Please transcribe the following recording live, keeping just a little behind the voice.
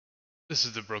This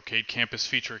is the Brocade Campus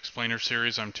Feature Explainer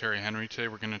Series. I'm Terry Henry. Today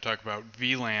we're going to talk about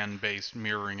VLAN-based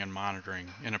mirroring and monitoring.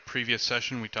 In a previous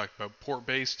session we talked about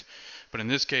port-based, but in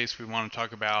this case we want to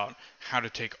talk about how to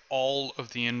take all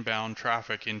of the inbound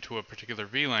traffic into a particular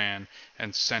VLAN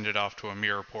and send it off to a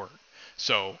mirror port.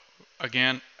 So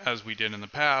again, as we did in the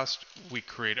past, we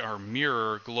create our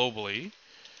mirror globally.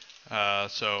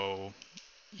 So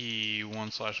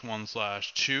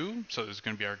E1/1/2, so this is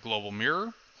going to be our global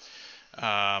mirror.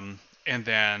 And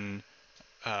then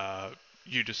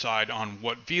you decide on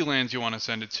what VLANs you want to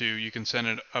send it to. You can send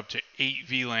it up to 8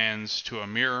 VLANs to a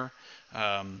mirror.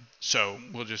 So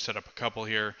we'll just set up a couple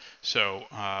here. So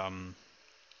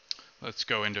let's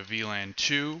go into VLAN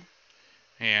 2.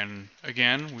 And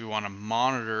again, we want to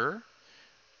monitor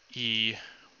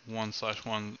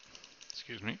E1/1,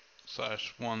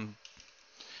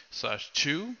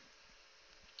 /1/2.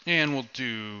 And we'll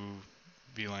do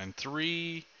VLAN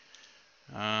 3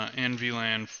 and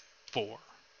VLAN 4.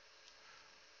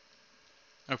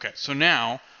 Okay, so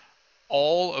now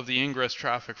all of the ingress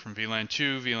traffic from VLAN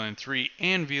 2, VLAN 3,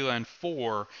 and VLAN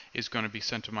 4 is going to be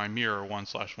sent to my mirror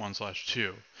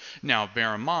 1/1/2. Now,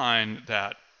 bear in mind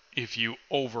that if you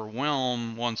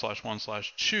overwhelm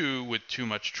 1/1/2 with too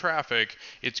much traffic,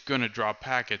 it's going to drop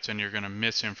packets and you're going to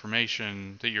miss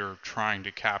information that you're trying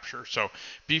to capture. So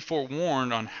be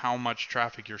forewarned on how much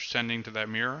traffic you're sending to that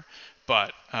mirror.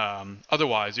 But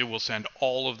otherwise, it will send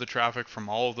all of the traffic from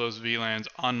all of those VLANs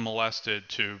unmolested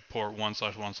to port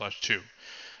 1/1/2.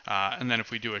 And then if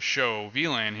we do a show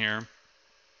VLAN here,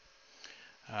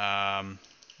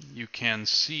 you can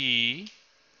see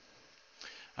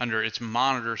under its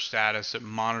monitor status that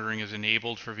monitoring is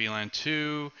enabled for VLAN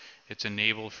 2, it's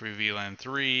enabled for VLAN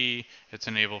 3, it's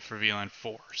enabled for VLAN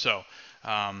 4. So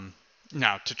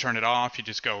now to turn it off, you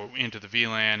just go into the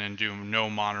VLAN and do no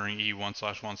monitoring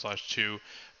E1/1/2,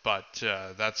 but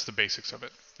that's the basics of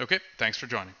it. Okay, thanks for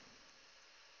joining.